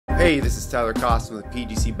Hey, this is Tyler Coston with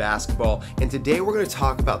PGC Basketball, and today we're going to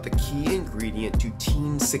talk about the key ingredient to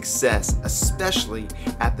team success, especially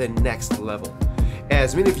at the next level.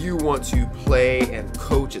 As many of you want to play and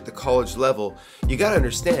coach at the college level, you got to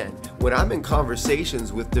understand, when I'm in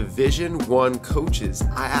conversations with Division I coaches,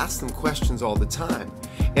 I ask them questions all the time.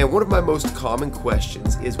 And one of my most common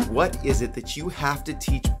questions is, what is it that you have to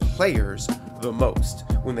teach players the most?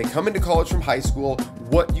 When they come into college from high school,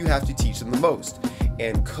 what you have to teach them the most?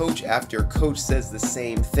 And coach after coach says the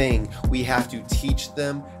same thing. We have to teach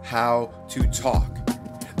them how to talk.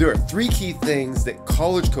 There are three key things that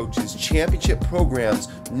college coaches, championship programs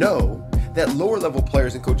know that lower level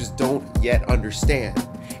players and coaches don't yet understand.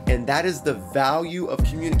 And that is the value of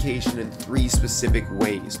communication in three specific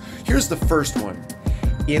ways. Here's the first one.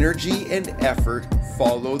 Energy and effort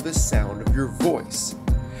follow the sound of your voice.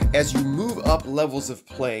 As you move up levels of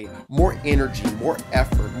play, more energy, more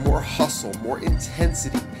effort, more hustle, more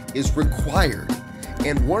intensity is required.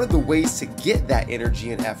 And one of the ways to get that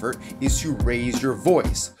energy and effort is to raise your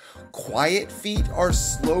voice. Quiet feet are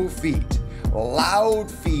slow feet.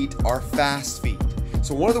 Loud feet are fast feet.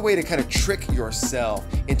 So one of the ways to kind of trick yourself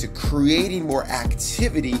into creating more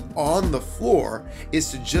activity on the floor is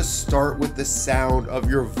to just start with the sound of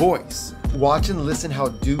your voice. Watch and listen how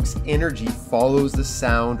Duke's energy follows the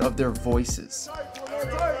sound of their voices.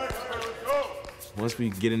 Once we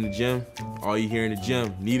get in the gym, all you hear in the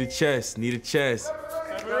gym, need a chest, need a chest.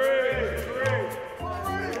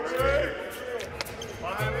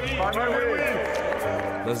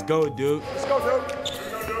 Let's go, Duke. Let's go, Duke.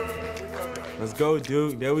 Let's go,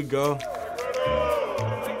 Duke. There we go.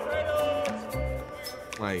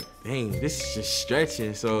 Like, dang, this is just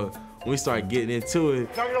stretching. So when we start getting into it,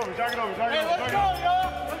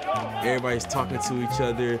 everybody's talking to each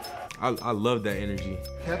other. I love that energy.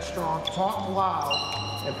 Head strong, talk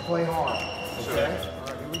loud, and play hard. Okay? All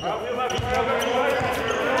right, here we go.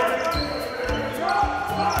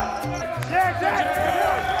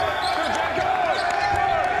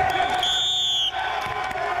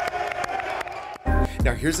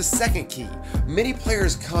 Now here's the second key. Many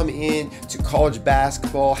players come in to college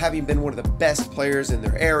basketball having been one of the best players in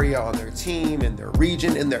their area, on their team, in their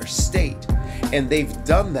region, in their state. And they've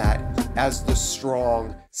done that as the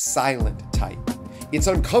strong, silent type. It's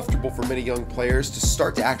uncomfortable for many young players to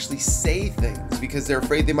start to actually say things because they're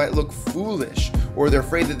afraid they might look foolish or they're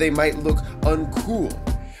afraid that they might look uncool.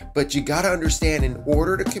 But you gotta understand, in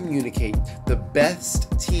order to communicate, the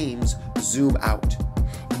best teams zoom out.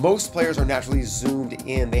 Most players are naturally zoomed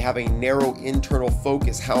in. They have a narrow internal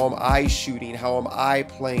focus. How am I shooting? How am I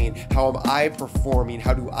playing? How am I performing?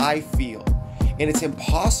 How do I feel? And it's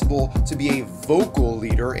impossible to be a vocal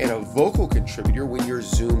leader and a vocal contributor when you're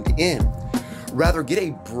zoomed in. Rather, get a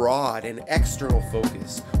broad and external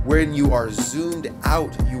focus. When you are zoomed out,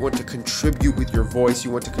 you want to contribute with your voice. You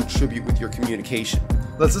want to contribute with your communication.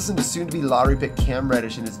 Let's listen to soon-to-be lottery pick Cam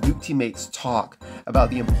Reddish and his Duke teammates talk about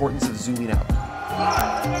the importance of zooming out.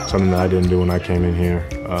 Something that I didn't do when I came in here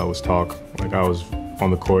was talk. Like, I was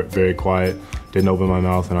on the court very quiet, didn't open my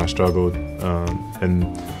mouth, and I struggled.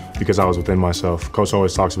 And because I was within myself. Coach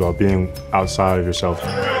always talks about being outside of yourself.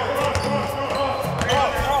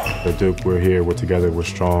 At Duke, we're here, we're together, we're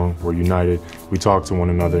strong, we're united, we talk to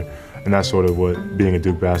one another, and that's sort of what being a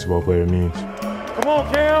Duke basketball player means. Come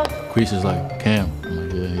on, Cam! Queech is like, Cam. I'm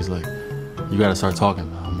like, yeah. He's like, you gotta start talking.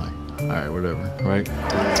 I'm like, all right, whatever, right?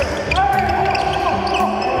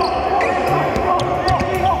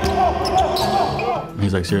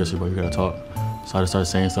 He's like, seriously, bro, you gotta talk. So I just started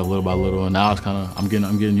saying stuff little by little, and now it's kind of, I'm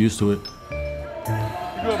getting used to it. You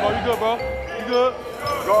good, bro? You good, bro? You good?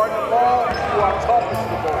 Guard the ball, you are talking to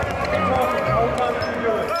the ball.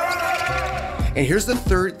 And here's the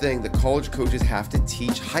third thing that college coaches have to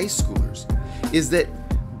teach high schoolers, is that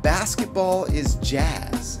basketball is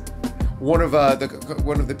jazz. One of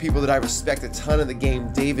the people that I respect a ton in the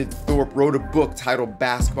game, David Thorpe, wrote a book titled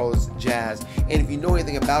Basketball is Jazz. And if you know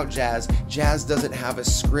anything about jazz, jazz doesn't have a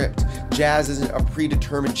script. Jazz isn't a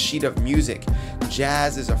predetermined sheet of music.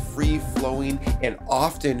 Jazz is a free-flowing and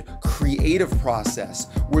often creative process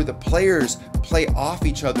where the players play off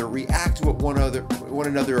each other, react to what one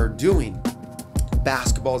another are doing.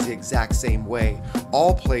 Basketball is the exact same way.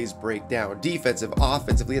 All plays break down, defensive,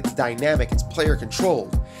 offensively, it's dynamic, it's player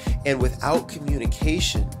controlled. And without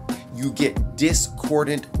communication, you get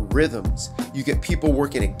discordant rhythms. You get people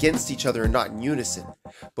working against each other and not in unison.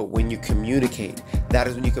 But when you communicate, that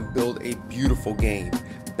is when you can build a beautiful game.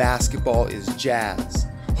 Basketball is jazz.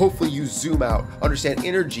 Hopefully you zoom out, understand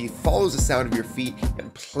energy follows the sound of your feet,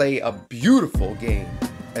 and play a beautiful game,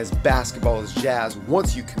 as basketball is jazz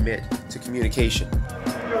once you commit to communication.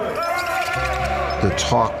 The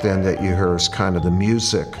talk then that you hear is kind of the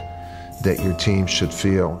music that your team should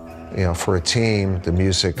feel. You know, for a team, the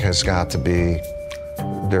music has got to be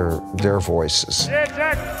their voices. Yeah,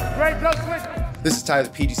 Jack. Great jump switch. This is Tyler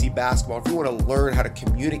with PGC Basketball. If you want to learn how to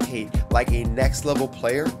communicate like a next level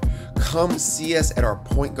player, come see us at our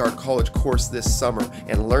Point Guard College course this summer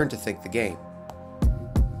and learn to think the game.